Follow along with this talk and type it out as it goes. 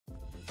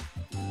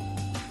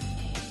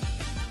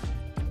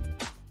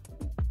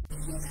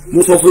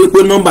mo sọ fún yín pé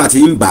nọ́mbà tí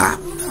ń bá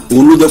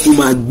òun ló jẹ́ kó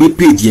máa gbé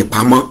péjì ẹ̀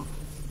pamọ́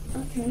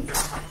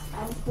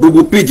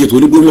gbogbo péjì tó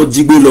ní pé wọ́n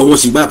jí gbé lọ wọ́n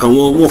sì gbà kan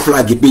wọ́n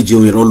flag péjì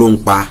òun ìran ló ń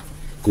pa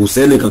kò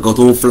sẹ́ni kankan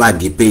tó ń flag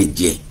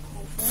péjì ẹ̀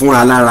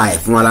fúnra lára ẹ̀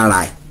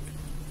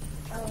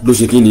ló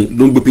ṣe kí ni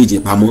ló ń gbé péjì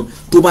ẹ̀ pamọ́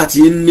tó bá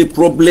ti ní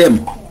problem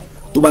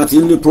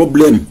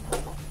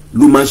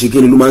ló máa ń ṣe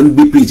kí ni ló máa ń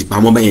gbé péjì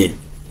pamọ́ bẹ́ẹ̀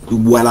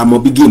gbogbo alamọ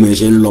bí géèmù ẹ̀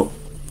ṣe ń lọ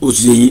ó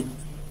ti ṣe yín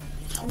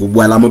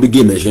gbogbo alamọ bí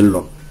géèmù ẹ̀ ṣe ń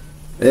lọ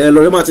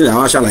lọ́rẹ́ Martin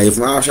àwọn aṣàlàyé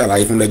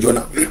fún lẹ́jọ́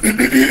náà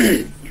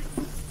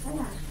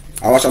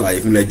àwọn aṣàlàyé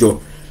fún lẹ́jọ́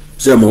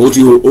ṣe mọ̀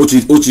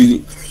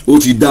ó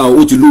ti dá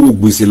ó ti lówó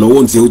gbèsè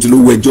lọ́wọ́ ní tiẹ̀ ó ti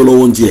lówó ẹjọ́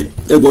lọ́wọ́ ní tiẹ̀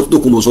ẹgbọ́n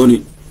Tokunbo sọ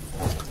ni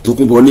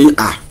Tokunbo ní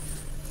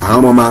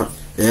àwọn ọmọ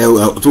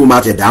tó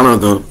máa tẹ̀ dáná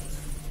gan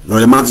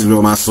lọ́rẹ́ Martin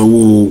lọ́ máa sanwó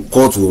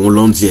kóòtù òun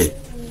lọ́n tiẹ̀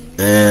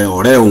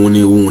ọ̀rẹ́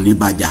òun ní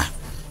bàjá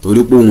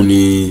torí pé òun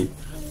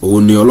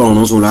ni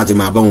Ọlọ́run sùn láti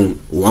máa bá òun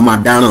á máa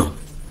dáràn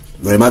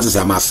lọ́rẹ́ Martin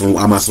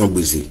a máa san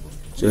gbèsè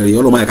ṣe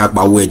ọlọ́mọ ẹ̀ka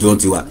pa owó ẹjọ́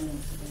tiwa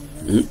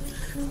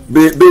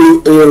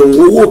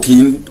owó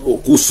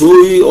kò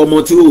sórí ọmọ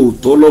tí ò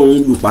tọ́ lọ́run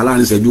lùpá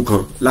láàrin ìṣẹ́jú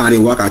kan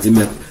láàrin wákàtí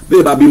mẹ́ta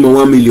bẹ́ẹ̀ bá bímọ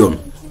 1 million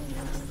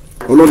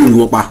Ọlọ́run ni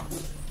wọ́n pa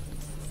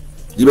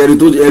ìbẹ̀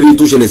ẹni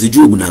tó ṣẹlẹ̀ sí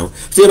Job náà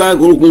tí ẹ bá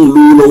gbọ́n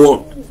lówó lọ́wọ́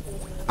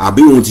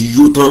àbí òun ti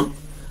yó tán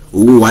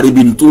òun wà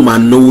níbi tó máa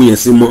náwó yẹn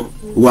sí mọ́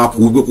wá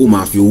kú pé kó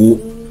máa fi owó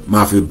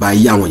máa fi ba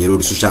iye àwọn yẹn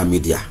lórí social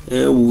media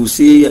wò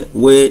sí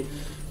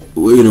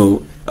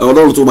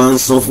Ọlọ́run tó máa ń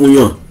san fún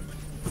yàn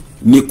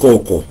ní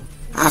kọ̀ọ̀kọ̀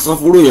á san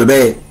fún ròyìn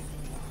bẹ́ẹ̀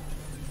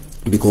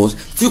because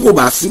tí kò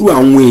bá sírú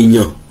àwọn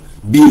èèyàn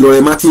bíi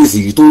lọ́rẹ́ Martins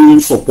yìí tó ń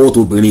support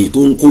obìnrin tó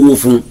ń kówó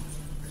fún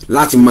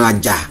láti máa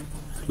jà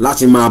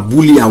láti máa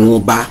búlì àwọn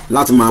ọba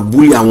láti máa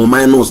búlì àwọn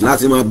minors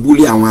láti máa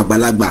búlì àwọn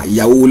àgbàlagbà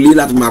ìyàwó ilé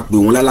láti máa pè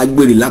wọ́n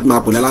lálágbèrè láti máa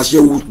pè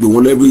láláṣẹ́wó pè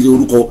wọ́n lẹ́bí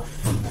orúkọ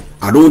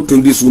I don't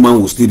think this woman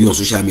will still be on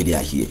social media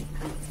here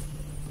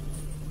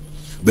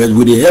but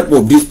with the help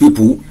of these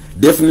people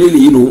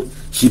definitely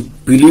she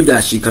believe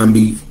that she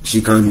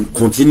can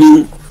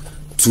continue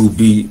to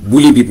be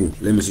bully people.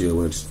 Let me see your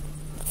words.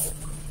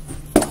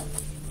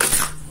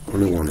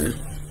 Only one, eh?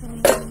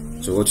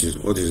 So what is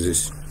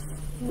this?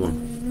 One.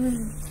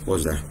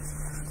 What's that?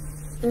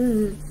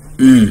 And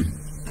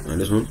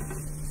this one?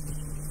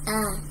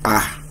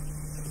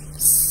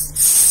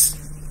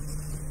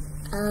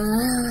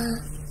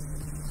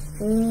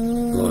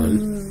 Go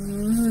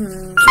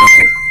on.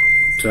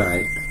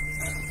 Try.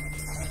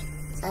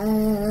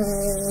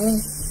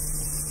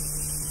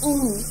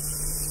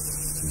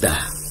 Da.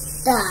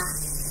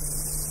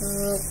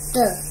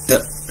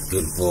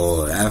 Good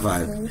boy. High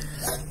five.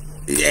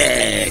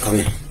 Yeah, come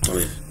here.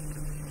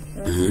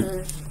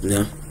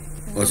 Yeah.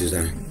 What is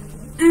that?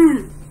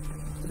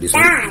 This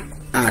one?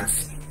 Art.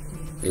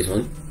 This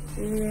one?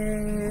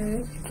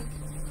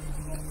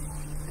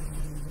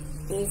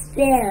 It's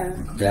Bill.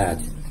 Dad.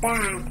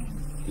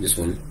 This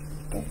one?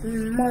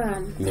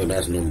 Mom. No,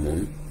 that's no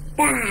mom.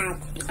 Dad.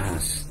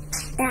 Ass.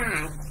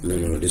 Dad.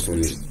 No, this one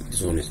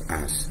is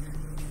ass.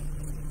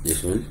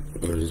 This one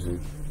or this one?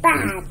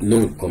 Dad.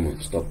 No, come on,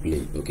 stop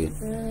playing, okay?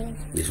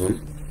 This one?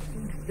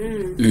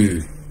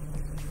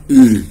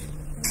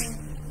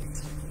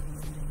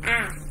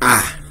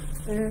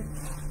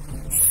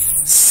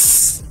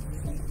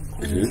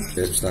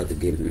 Let's start the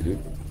game.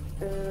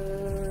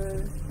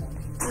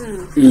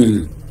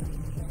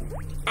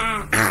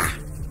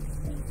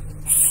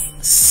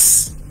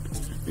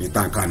 Yung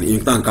tangka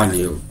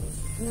niyo.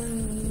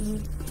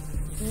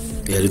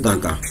 Kaya yung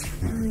tangka.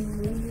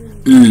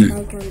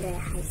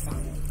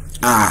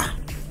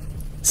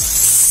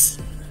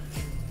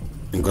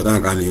 Yung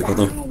tangka niyo.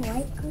 Ito.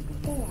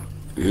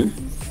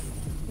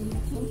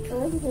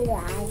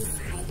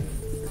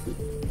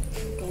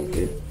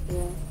 Okay.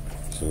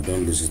 So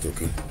don't lose it,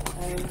 okay?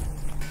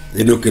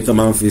 They don't get a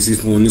man faces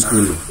for this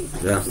school.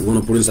 Yeah, we're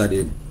gonna put it inside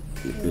it.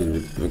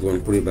 We're gonna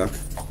put it back.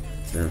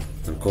 Yeah,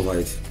 and cover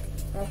it.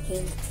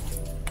 Okay.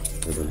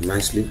 Cover it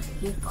nicely.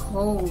 It's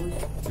cold.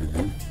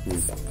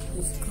 It's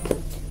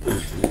cold.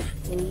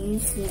 You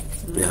use it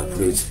tomorrow. Yeah,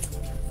 please.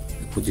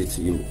 Put it.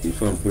 You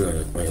can put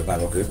it on your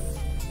bag, okay?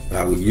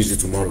 I will use it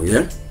tomorrow.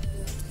 Yeah.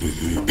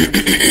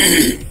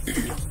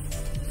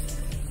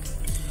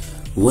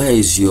 Where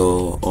is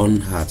your own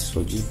heart,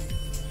 Soji?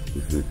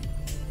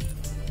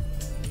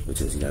 What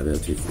is that?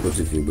 What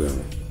if you go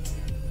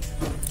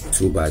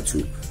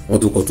 2x2? What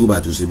to call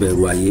 2x2? Se be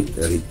ruaye,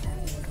 eri.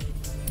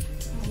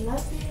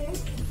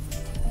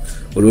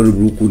 Olórí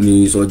burúkú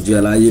ni Soji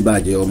aláyé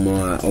bàjẹ́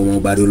ọmọ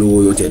gbadé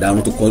olówó yóò tẹ̀dá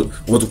wọ́n tó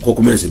kọ́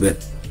comment síbẹ̀.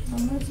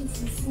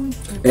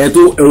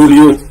 Tó ẹ̀rọ ni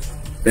ó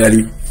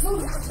ẹ̀rí.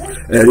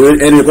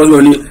 Ẹni kan lọ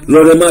ní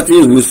Lord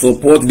Martin will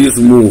support this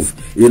move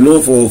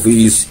enough of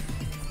his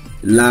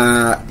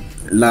la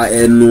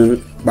ẹnu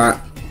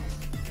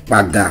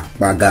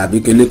paga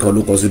bí kíní kan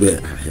ló kọ síbẹ̀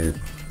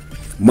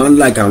máa ń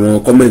like àwọn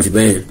comment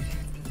bẹ́ẹ̀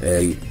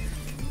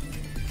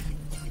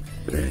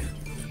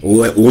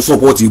òun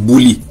support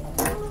bully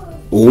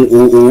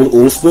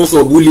òun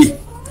sponsor bully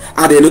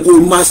adẹni kó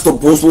má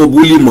sponsor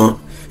bully mọ́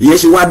ìyẹn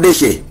ṣe wá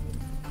dẹ̀ṣẹ̀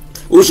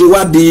ó ṣe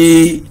wá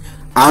di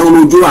àrùn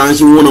ojú à ń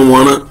ṣe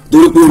wọ́nà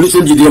torí pé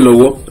oníṣèjì díẹ̀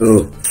lọ́wọ́.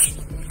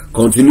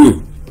 Continue.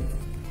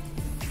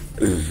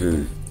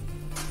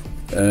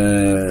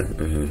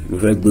 Mo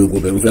fẹ́ gbé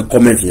ogun bẹ́ẹ̀ mo fẹ́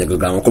comment yẹn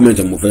gangan àwọn comment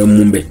yẹn mo fẹ́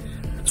mú bẹ́ẹ̀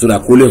so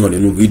that kó lè hàn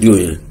nínú fídíò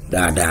yẹn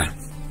dáadáa.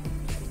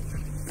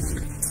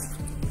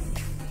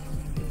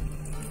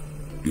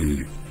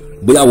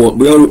 Bóyá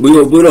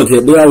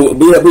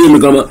mi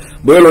kan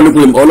bóyá lọ ní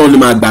pé Ọlọ́run ni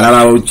máa gbà lára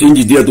o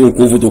change díẹ̀ tó ń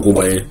kó fún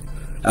Tokunbo yẹn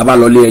a bá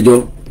lọ lé ẹjọ́.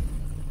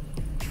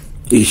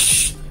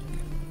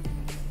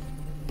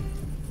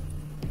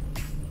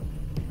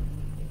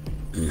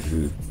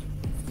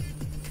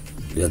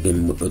 Yàgé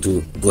tó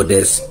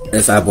goddess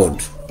esabod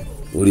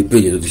orí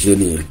péjì tó ti ṣe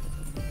nìyẹn.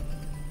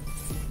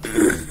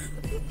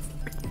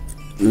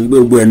 Ń gbé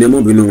gbogbo ẹni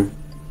mọ́ bínú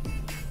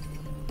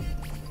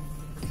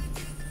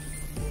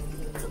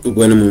gbogbo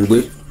ẹni mò ń gbé.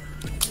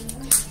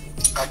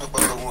 Ká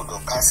dúpẹ́ lọ́wọ́ ọ̀dọ̀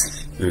káàsì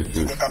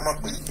ìgbẹ́ ká mọ̀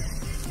pé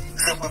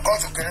ṣe pé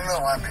kóòtù kiri náà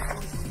wà bẹ̀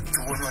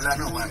ìwọ ní ọlá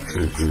náà wà bẹ̀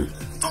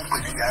tó ń pè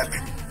ní ìyá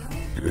bẹ̀.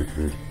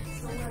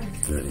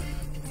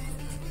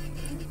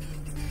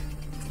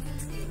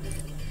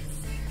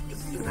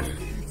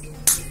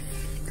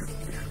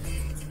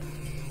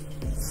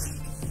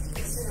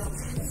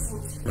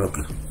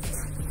 Okay.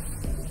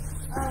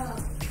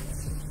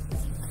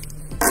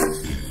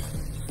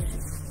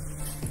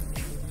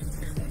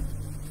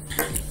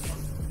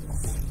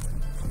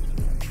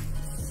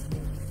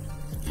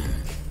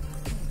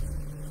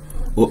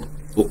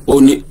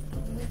 Only.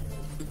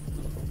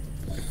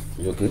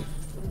 You okay?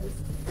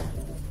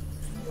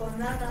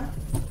 Banana.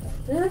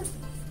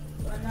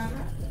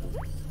 Banana.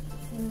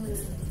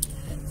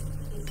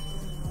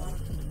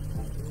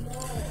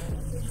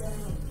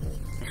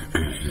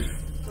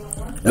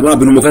 Ẹ má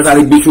bínú mo fẹ́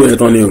sáré gbé ṣó yẹn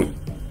tán ni o.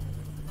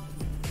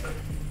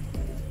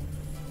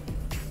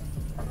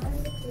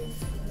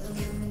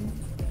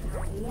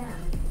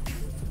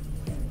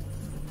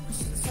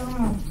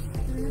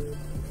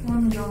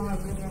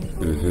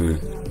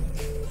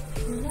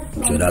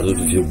 Ìṣẹ̀dá tó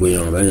ti fi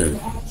gbóyàn bẹ́yẹn.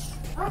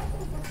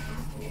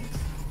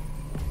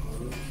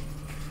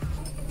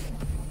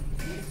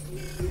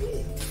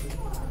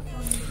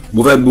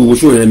 Mo fẹ́ gbé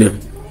ṣó yẹn ni.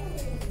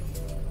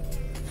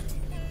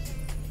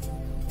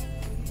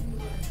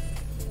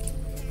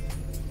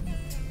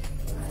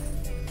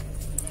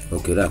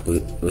 Okay, dà pé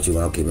ó ti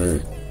wá okay bẹ́yẹn.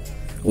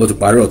 Ó ti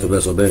parí ọ̀rọ̀ tó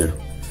fẹ́ sọ bẹ́yẹn.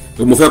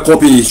 Mo fẹ́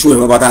copy ṣó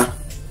yẹn pátá.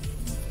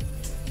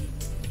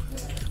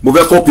 Mo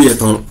fẹ́ copy ẹ̀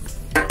tán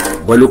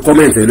pẹ̀lú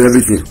comment and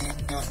everything.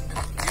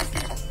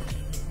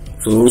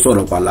 So ó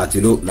sọ̀rọ̀ pa láti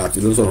ló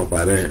sọ̀rọ̀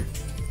pa bẹ́ẹ̀.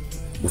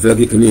 Mo fẹ́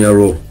kí kíní yẹn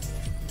rọ.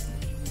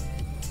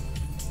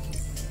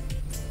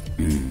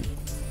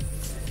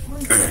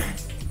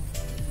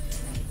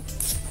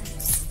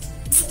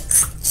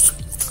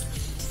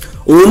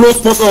 Òun ló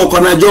sponsor ọkọ̀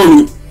náà jọ́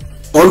mi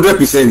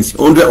 100%.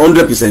 Òun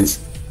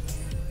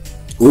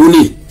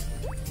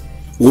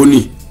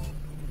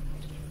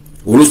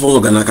ló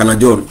sponsor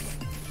Kanajọ́.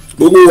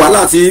 Gbogbo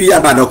wàhálà tí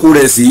Ìbàdàn kó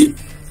rẹ̀ sí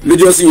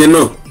lójọ́sí yẹn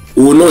náà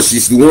òun náà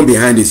she's the one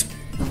behind it.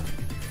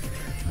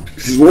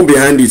 She's one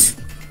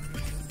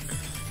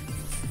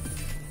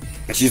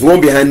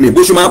behind me.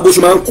 Bó ṣe máa ń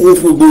kó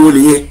fún gbogbo wọn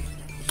nìyẹn.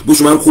 Bó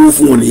ṣe máa ń kó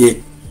fún wọn nìyẹn.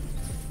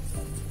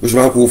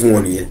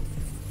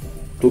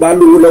 Tó bá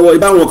lówó lọ́wọ́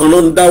ibà wọn kan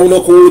náà ń dáwó náà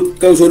kó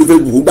kẹ́hìn sórí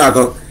Facebook gbà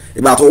kan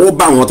ìgbà tó wọ́n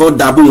bá wọn tó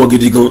dábò wọn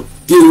gidi gan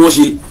kí ni wọ́n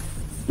ṣe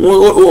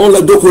wọ́n lọ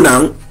jókòó náà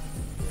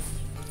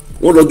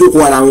wọ́n lọ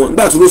jókòó ara wọn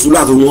nígbà tó ló sùn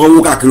láti wọn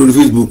wó káàkiri orí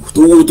Facebook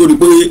tó wó tó di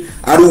pé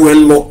arúgbó ẹ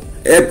ń lọ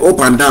up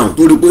and down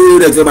tó di pé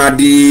rẹ̀ fẹ́ máa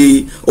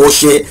di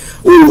ọṣẹ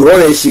òwúrọ̀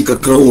rẹ̀ ṣe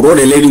kankan òwúrọ̀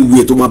rẹ̀ lẹ́nu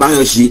ìwé tó máa bá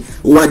yàn ṣe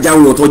ó wá já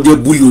wọn tó jẹ́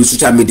búlì orí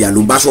social media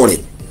ló ń bá ṣọ̀rẹ́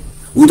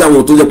ó já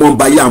wọn tó jẹ́ pé wọ́n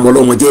bá yé àwọn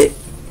ọlọ́mọ jẹ́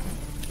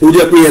ó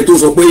jẹ́ pé yẹn tó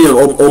sọ pé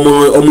ọmọ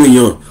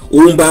èèyàn ó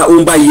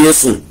ń bá yẹ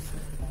sùn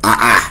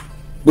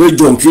pé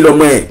jọ̀ǹkì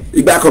lọ́mọ ẹ̀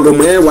ìgbà kan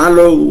lọ́mọ ẹ̀ wà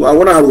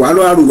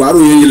lọ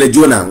yẹn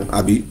lẹ́jọ́ náà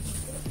àbí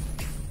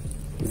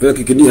ìfẹ́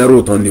kíkiri yẹn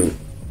rò tán ni o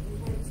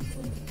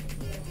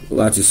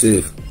wà á ti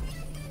save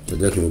tó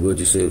jẹ́ kí n gbé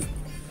ti save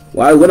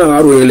wà á gbọ́dọ̀ wà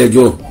rò yẹn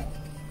lẹ́jọ́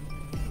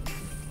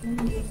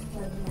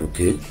ok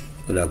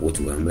ó dà kó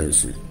tí wà ń bẹ́ẹ̀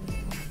sí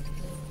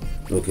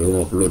ok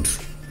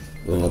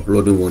wọ́n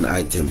uploading one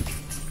item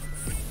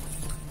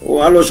ó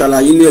wà lọ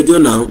ṣàlàyé ilé ẹjọ́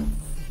náà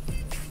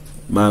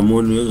máa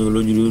mú ní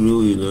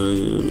olójúlówó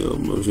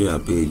ọmọ ṣe à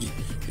page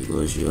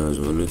because she has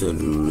violated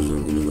the rules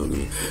of the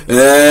government.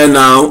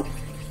 Now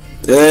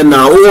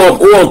ó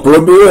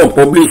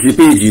publish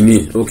page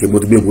ni okay mo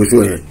ti gbé bó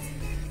show yẹn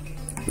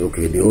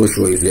okay the whole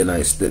show is there now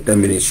it's the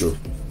 10-minute show.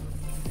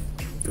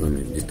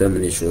 The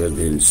 10-minute show has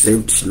been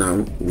saved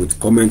now with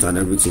comment and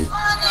everything.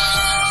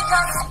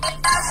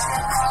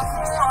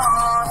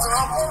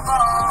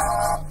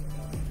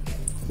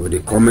 With the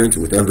comment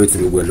with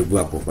everything we will go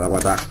up.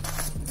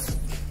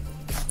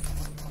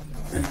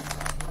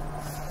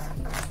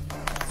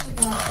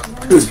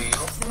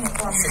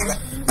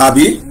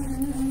 Àbí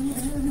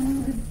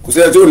kò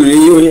sẹ́ni tó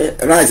ní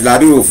right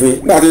lábẹ́ òfin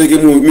nígbà tó yẹ kí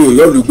mi ò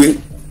yọ́ lùgbé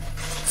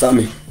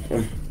Sammy.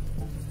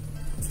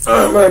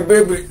 My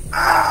baby,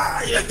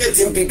 you're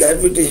getting bigger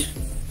every day.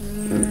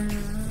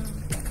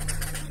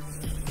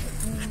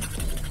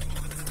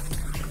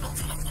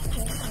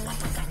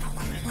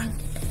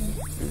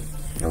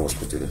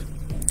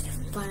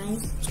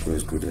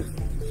 school then?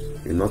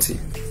 You're naughty?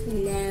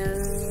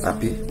 No.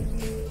 Happy?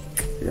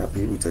 You're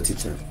happy with your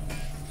teacher?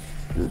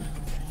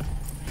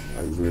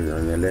 And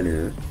you're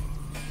learning,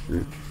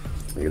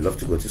 You love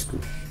to go to school?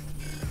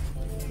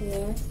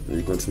 Yeah.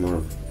 You go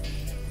tomorrow?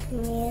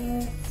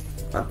 Yeah.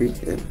 Happy?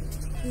 Yeah?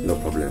 No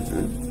problem.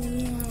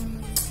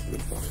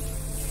 Good boy.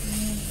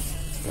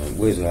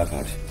 Where's your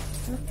iPad?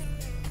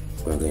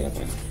 Go and get your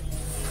iPad.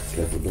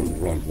 Careful, don't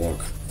run, walk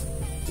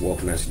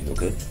nicely,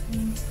 okay?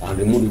 And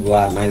the mood will go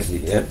out nicely,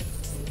 yeah?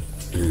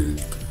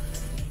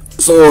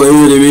 So,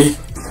 anyway,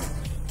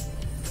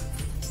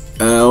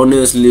 I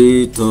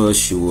honestly thought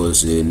she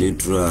was a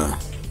neutral.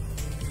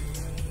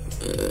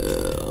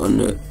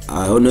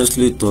 I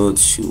honestly thought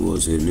she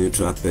was a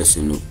neutral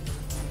person. No?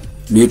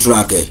 Neutral,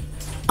 okay?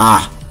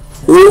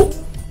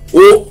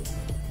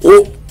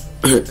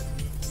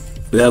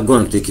 We are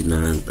going to take it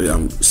now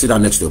and sit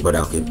down next to your brother,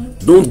 okay?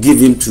 Don't give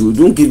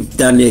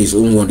Daniel his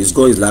own one. He's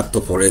got his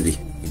laptop already.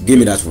 Give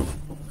me that one.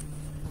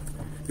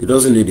 He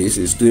doesn't need this.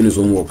 He's doing his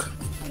own work.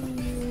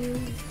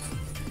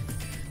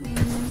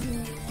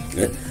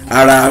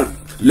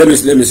 Let me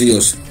see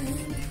yours.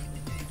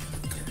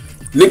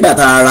 Nígbà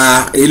tá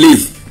ara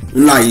eléyìí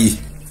ńlá yìí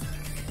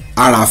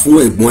ara fún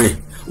ẹ̀gbọ́n ẹ̀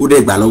ó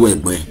dé gbà lọ́wọ́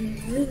ẹ̀gbọ́n ẹ̀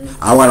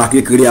àwa ara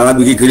kékeré àwa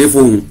bí kékeré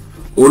fóun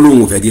ó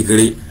lóun fẹ́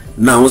kékeré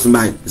now what's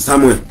mine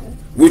Samuel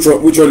which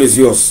one is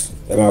yours?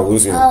 Oh,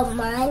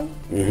 mine.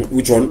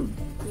 Which one?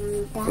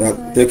 Yeah,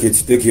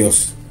 take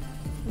yours.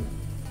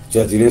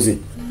 Just you see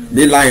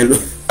they lie lo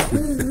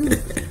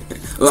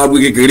ó wá bí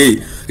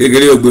kékeré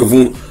ó gbé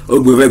fún ó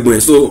gbé fẹ́ gbọ́n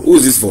ẹ̀ so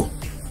who's this for?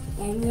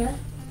 Daniel.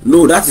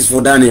 No, that is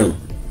for Daniel.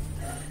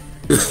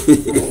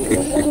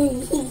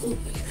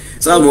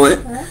 Samuel,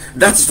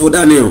 that is for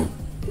Daniel.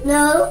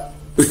 No,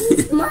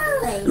 it's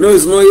mine. No,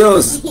 it's not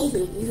yours.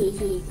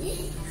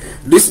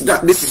 This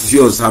is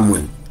yours,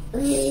 Samuel.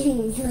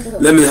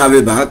 Let me have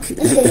it back.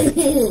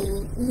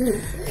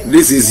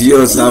 This is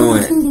yours,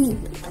 Samuel.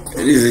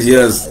 This is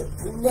yours.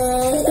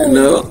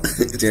 No.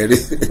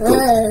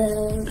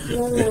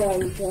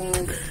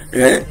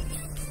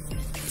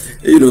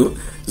 You know,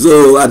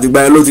 so at the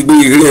biology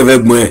be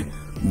really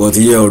but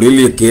yeah,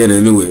 really care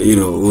anyway, you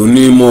know,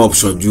 only more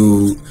option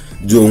you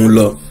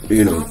love,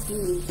 you know.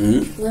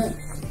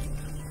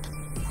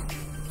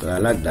 So I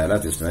like that.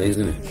 That is nice,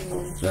 isn't it?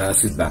 So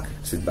sit back.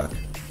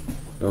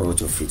 Don't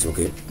hurt your feet,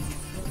 okay?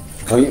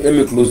 Can you let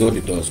me close all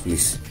the doors,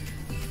 please?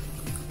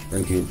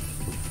 Thank you.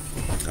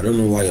 I don't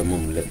know why your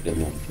mom left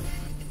them up.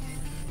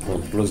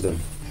 Come on, close them.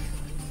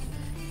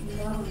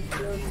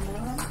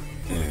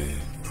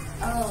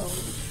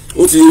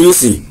 Ó ti yín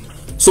sìn.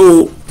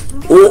 So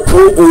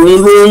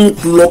òun ló ń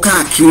lọ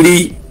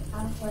káàkiri,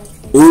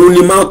 òun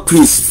ni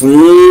mouthpiece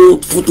fún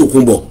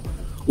Tokunbo,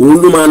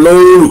 òun ló máa lọ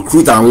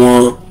recruit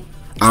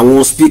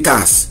àwọn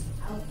speakers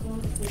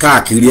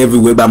káàkiri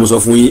everywhere bá mo sọ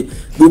fún yín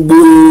gbogbo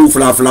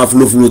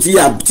fúlàfúlò tí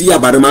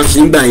àbàdàn máa ń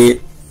ṣe ń gbà yẹn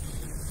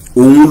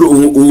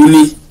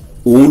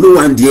òun ló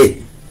wà díẹ̀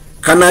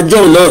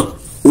kanajon náà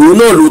òun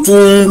náà ló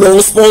tún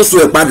lọ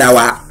sponsor ẹ̀ padà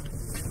wá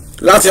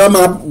láti wá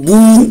máa bú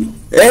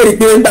ẹ rí i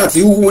pé nígbà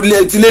tí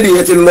lady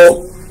yẹn ti lọ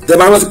tẹ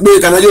bá rántí pé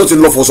kanajon ti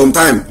lọ for some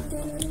time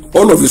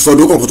all of a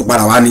sudden ó kàn tó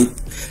padà wá ní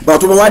ìgbà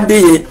tó máa wá dé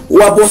yẹn ó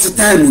wá bọ́ sí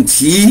time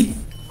tí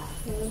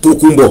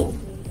Tokunbo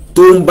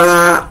tó ń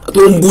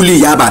búlì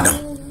Ìyá Ìbàdàn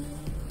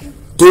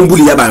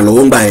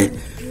lọ́wọ́ ń gbà yẹn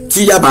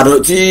tí ọ̀rọ̀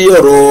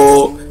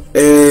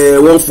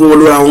wọ́n fún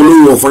olóra àwọn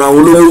olówó ọ̀fọ́nra àwọn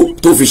olówó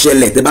tó fi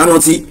ṣẹlẹ̀ tẹ́ bá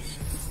rántí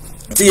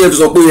tí yẹn tó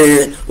sọ pé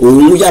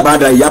òun Ìyá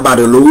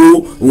Ìbàdàn lówó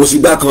òun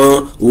sígbà kan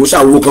òun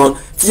ṣàwó kan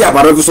tí Ìyá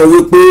Ìbàdàn fi sọ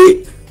wípé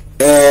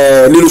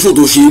nínú ṣó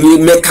tó ṣe ní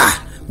Mẹ́kà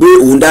pé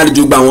òun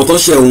dáríjì gba àwọn tó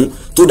ṣẹ̀ òun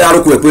tó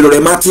dárúkọ ẹ̀ pé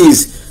Lọ́rẹ́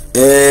Martins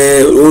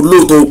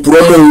olóòótọ́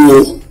purọ́mọ́ òun o.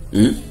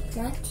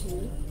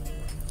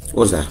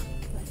 What's that?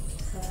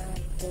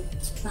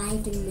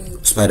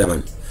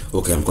 Spider-Man.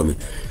 Okay, I'm coming.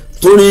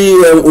 Torí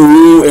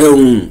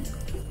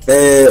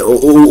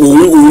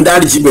òun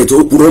dáríjì bẹ̀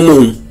tó purọ́ mọ́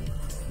òun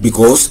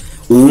because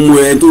òun mọ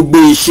ẹni tó gbé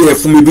iṣẹ́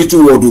fún mi beauty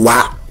world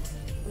wá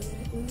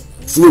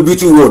fún mi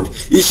beauty world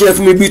iṣẹ́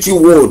fún mi beauty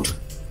world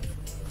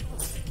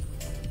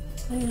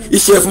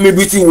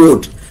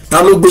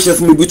ta ló gbéṣẹ́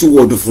fún mi beauty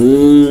world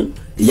fún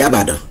Ìyá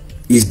Ìbàdàn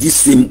is this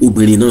same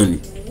obìnrin náà ni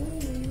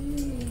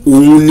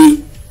òun ni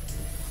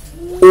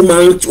ó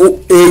máa ń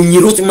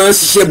ẹ̀yìn ló ti máa ń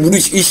ṣiṣẹ́ burú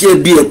iṣẹ́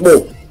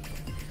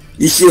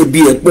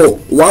bí ẹ̀ pọ̀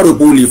wà rò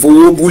pé o lè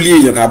fowó búlì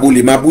èèyàn kàbó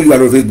lè máa búlì wà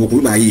lórí Facebook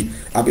nígbà yìí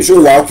àbí ṣó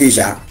wà ókè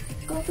ṣá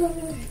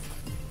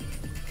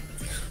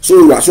ṣó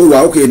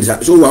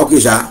wà ókè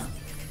ṣá.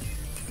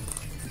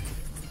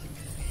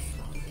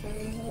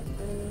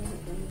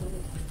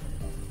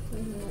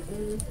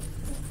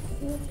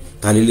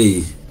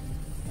 Talile,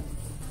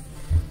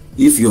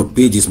 if your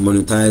page is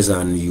monetized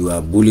and you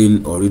are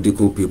bullying or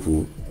ridicule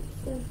people,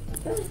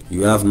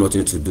 you have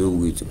nothing to do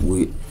with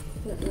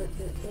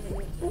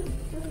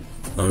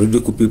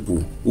ridicule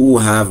people who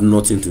have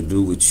nothing to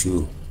do with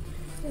you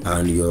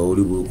and your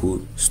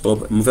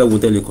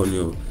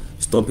Olowogbogboro.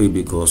 Stop it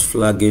because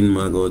flagging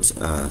maggots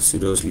are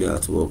seriously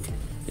at work.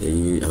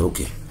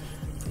 Okay.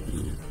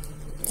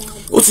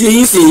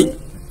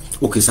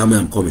 okay Samuel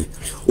I'm coming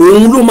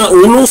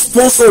òun ló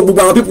sponsor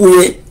gbogbo àwọn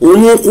people yẹn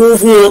òun ló kó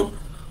fún wọn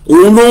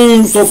òun ló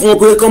ń sọ fún wọn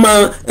pé kọ́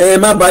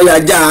má ba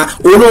yàjà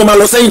òun náà máa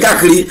lọ sẹ́yìn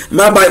káàkiri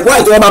má ba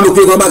wáyé tó wọ́n bá mi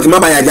pé kọ́ má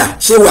ba yàjà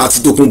ṣé wà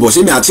àti Tokunbo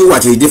ṣé mi àti wà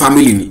àti èdè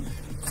family ni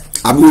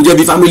àbí mo jẹ́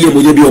bí family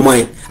mo jẹ́ bí ọmọ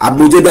ẹ̀ àbí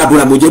mo jẹ́ bí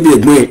àbúrò mo jẹ́ bí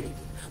ẹ̀gbọ́n ẹ̀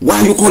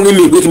why you calling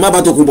me pé kí n má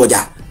bá Tokunbo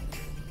jà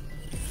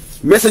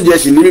message ẹ̀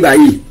sì ní nígbà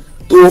yìí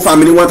tó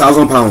family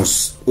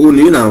 £1,000 ó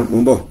ní náà mo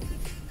ń bọ̀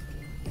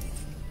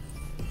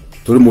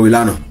torí mo rí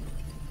lánàá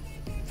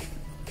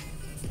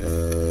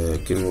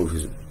kí ni mo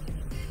fi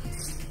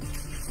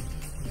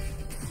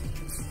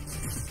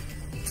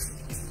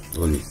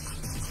Tony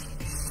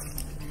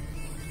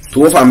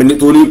tó family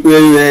tó ní pé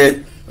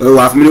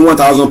wà fún mi ní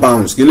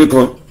 £1,000 kí ni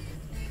kan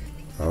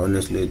I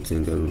honestly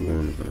think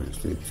everyone can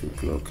stay 2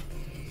 o'clock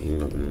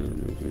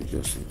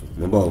just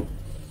mo bọ̀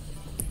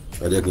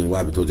ẹ jẹ́ kí n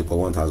wá ibi tó ti kọ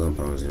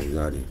 £1,000 yẹn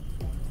jáde.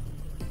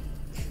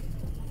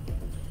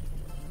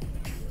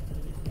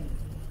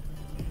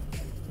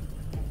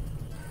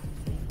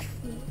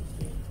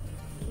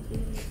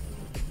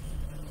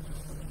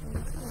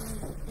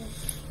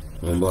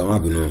 mo bọ̀ má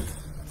bínú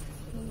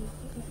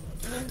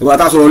tó bá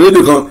ta sọ̀rọ̀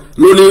níbi kan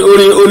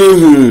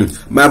lóní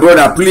my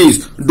brother please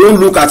don't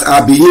look at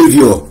our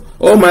behaviour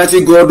Almighty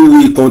God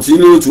will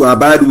continue to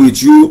abide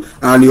with you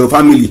and your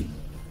family.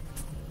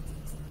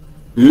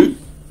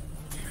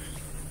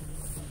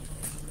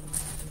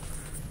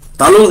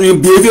 Ta ló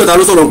behaviour ta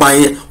ló sọ̀rọ̀ pa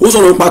yẹn ó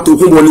sọ̀rọ̀ pa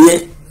Tokunbo nìyẹn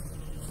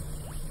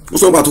ó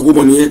sọ̀rọ̀ pa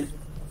Tokunbo nìyẹn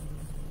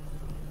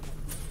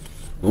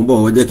mo ń bọ̀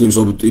wọ́n jẹ́ kí n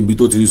sọ ibi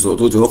tó ti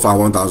offer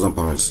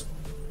 £1,000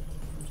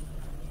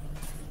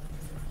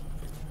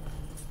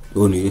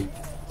 ó ní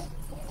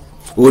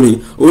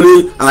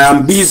I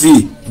am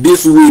busy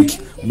this week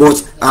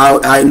but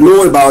I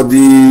know about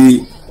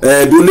the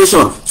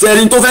donation so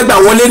ẹni tó fẹ́ gbà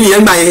wọlé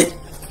nìyẹn gbà yẹn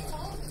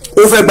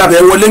ó fẹ́ gbà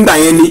bẹ́ẹ̀ wọlé gbà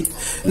yẹn ni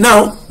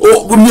now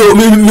mi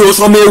ò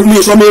sọ mi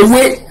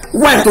ewé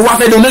wáyé tó wá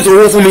fẹ́ donate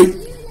owó fún mi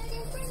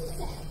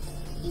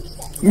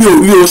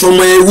mi ò sọ mi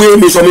ewé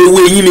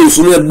yín mi ò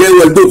sọ ẹgbẹ́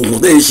òkùnkùn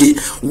tẹ́ ẹ ṣe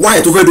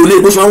wáyé tó fẹ́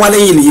donate bó ṣe wá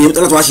lẹ́yìn nìyẹn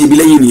tó láti wá ṣe ibi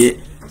lẹ́yìn nìyẹn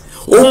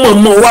ó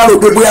mọ̀ wá rò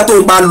pé bóyá tó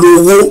ń bá lo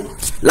owó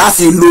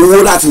láti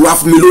wá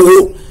fún mi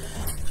lówó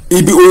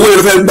ibi owó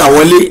yẹn fẹ́ gbà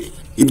wọlé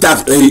ibi tá a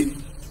rí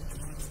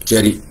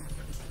ṣẹ́rí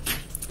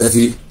ẹ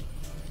ti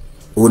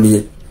ó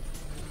nìyẹn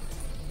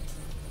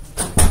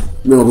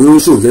mi ò bóyá ó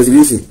ṣòwò jẹ́ ti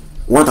rí sí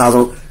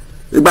 1,000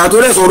 ìgbà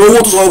tó rẹ̀ sọ̀rọ̀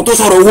owó tó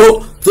sọ̀rọ̀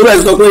owó tó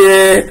rẹ̀ sọ pé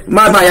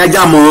má bá ya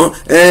já mọ́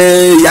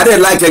ìyá rẹ̀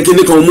láìpẹ́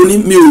kíní kan mú ní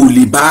mi ò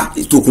lè bá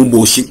Tokunbo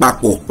ṣe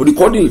papọ̀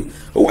recording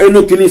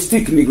ẹnu kíní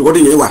stick ni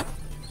recording yẹn wà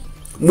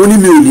mo ní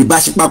mi ò lè bá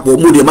ṣe papọ̀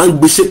mo dẹ̀ máa ń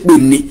gbé ṣépè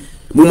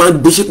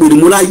ni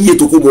mo láyé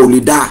Tokunbo ò lè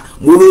dáa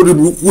mo lórí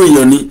burúkú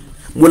èèyàn ni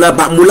mo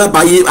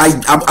lábàáyé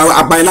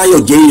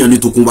abáyéláyọ̀ jẹ́ èèyàn ni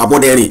Tokunbo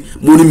abọ́dẹ́rìn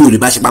mo ní mi ò lè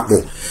bá ṣe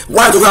papọ̀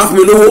wáyé tó fẹ́ fún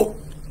mi lówó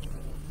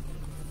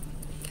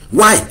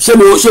wáyé ṣé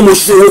mo ṣe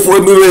owó fún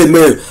ẹgbẹ́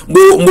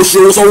mo ṣe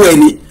owó sọ́wọ́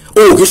ẹni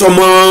o kì í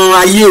sọmọ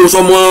ayé o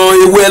sọmọ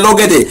ewé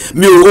ẹlọ́gẹ̀dẹ̀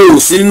mi ò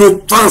sí nínú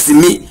fáǹsì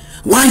mi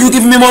why you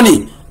give me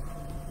money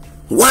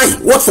why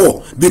what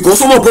for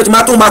because ọmọ òpè tó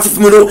máa ti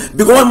fún mi lówó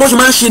because bó ṣe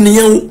máa ń ṣe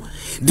nìyẹn o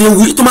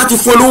tó máa ti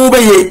fún ẹ lówó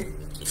bẹ́yẹ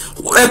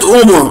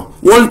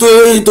wọ́n tó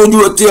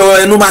tójú tí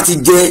ẹnu bá ti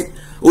jẹ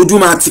ojú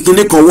máa ti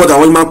kíní kan wọ́dà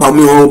wọ́n máa pa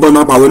omi ọ̀bọ̀n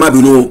máa pa àwọn ẹ̀ má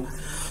bínú o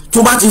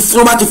tó bá ti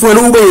fún ẹ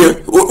lówó bẹ́yẹ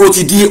o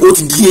ti di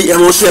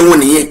ẹranṣẹ́ wọn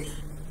nìyẹn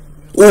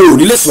o ò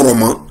nílé sọ̀rọ̀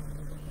mọ́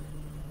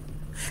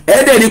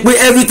ẹ̀ẹ́dẹ̀ ni pé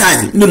every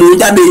time ni mò ń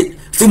jáde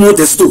tí mò ń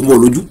tẹ̀sí Tokunbo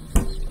lójú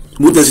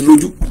mò ń tẹ̀sí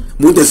lójú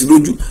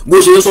bó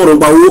ṣe ń sọ̀rọ̀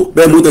gba owó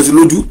bẹ́ẹ̀ mò ń tẹ̀sí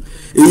lójú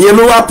ìyẹn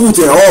ló wá put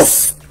ẹ̀ off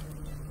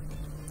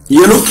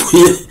ìyẹn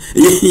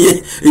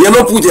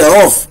ló put ẹ̀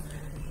off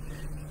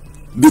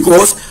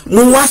because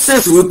mo wá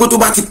sẹ́ẹ̀sì wípé tó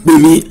bá ti pè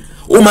mí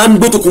ó máa ń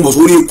gbé Tokunbo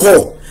sórí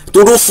kọ́ tó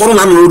ló sọ̀rọ̀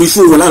lánàá lórí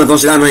ṣòwò lánàá tó ń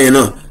ṣe lánàá yẹn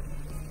náà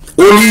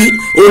ó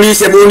ní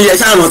iṣẹ́ mo ní ẹ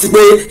ṣáà rántí pé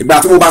ìgbà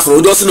tí mo bá sọ̀rọ̀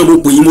ọjọ́ sínú mo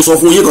pè yín mo sọ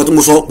fún yín kan tí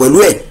mo sọ pẹ̀lú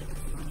ẹ̀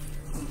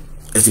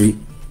ẹ̀sìn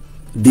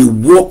they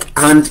work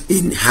hand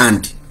in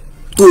hand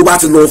tó o bá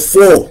ti lọ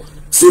fọ́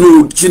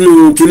sínú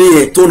kinní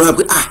yẹn tó náà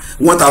pé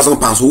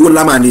 £1,000 owó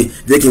ńlá mà ní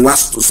jẹ́ kí n wá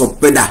sọ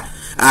pẹ́dà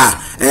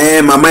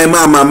màmá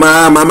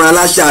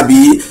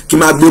aláṣàbí kí n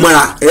máa gbó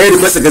mára ẹ̀ẹ́dì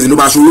pẹ́sẹ̀kẹsẹ̀ ló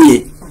bá ṣòwò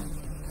yẹn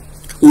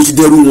ó ti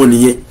dẹ́rù wọn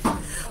nìyẹn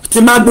tí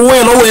n bá gbowó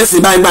yẹn lọ́wọ́ yẹn sì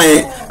báyìí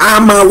báyẹn a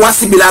máa wá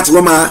síbi láti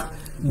wọ́n máa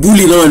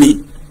búlì náà ni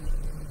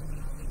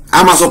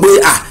a máa sọ pé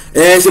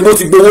ṣe bó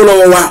ti gbowó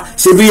lọ́wọ́ wa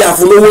ṣe bí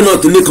àfọlówó náà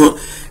tó nìkan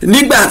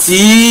nígbà tí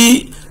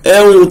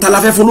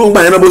talafẹ́ fọlówó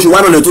gbà yẹn náà bó ṣe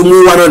wá náà tó mú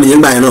wá náà nìyẹn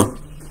gbà yẹn náà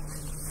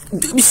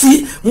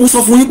sí mo sọ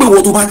fún yín pé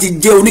wọ́n tó bá ti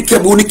jẹ́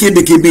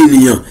oníkébékébé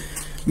ènìyàn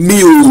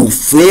mi ò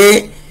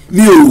fẹ́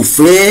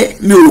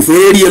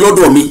rí ẹ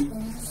lọ́dọ̀ mi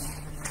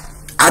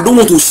I don't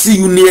want to see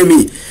you near me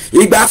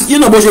ìgbà tí kí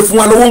náà bó ṣe fún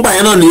wa lówó gbà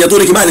yẹn náà nìyẹn tó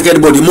ní kí n má lè kẹ́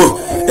ẹ̀dìbọ̀dì mọ̀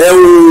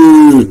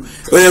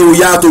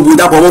ya Togo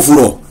dapò ọmọ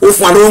fúrọ̀ ó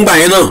fún wa lówó gbà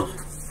yẹn náà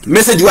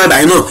mẹ́sẹ̀jì wa gbà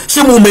yẹn náà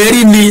ṣé mo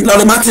mẹ́rí ni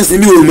Lord Martins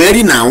mi ò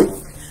mẹ́rí náà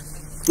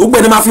ó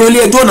gbẹ́ni máa fi hàn ilé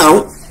ẹjọ́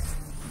náà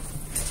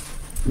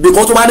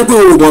bìkọ́ tó bá ní pé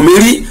òòmọ̀ mi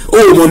rí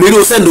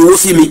ó sẹ́ndì owó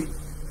sí mi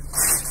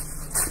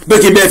pé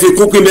kí bẹ́ẹ̀ fi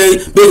kú pé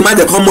bẹ́ẹ̀ má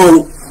jẹ́ kán mọ́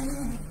o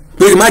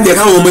pé má jẹ́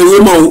káwọn ọmọ ewé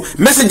mọ́ o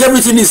message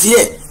everything is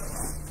here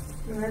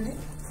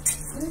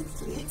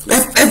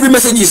every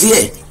message is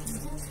here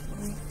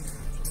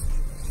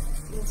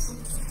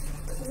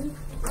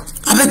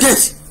abẹ́gẹ́t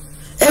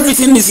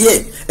everything is here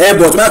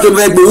but bá tó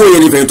fẹ́ gbowó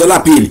yẹn ní Fẹ̀yìntọ́lá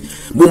pin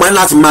mo máa ń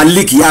láti máa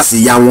líkì yàsì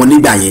ìyá wọn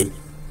nígbà yẹn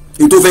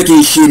ní tó fẹ́ kí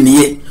n ṣe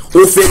nìyẹn ó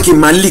fẹ́ kí n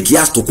máa líkì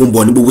yàsì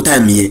Tokunbo ní gbogbo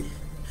táìmù yẹn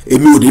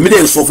èmi ò dé mi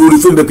dẹ̀ ń sọ fún orí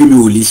fún mi pé mi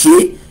ò lè ṣe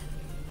é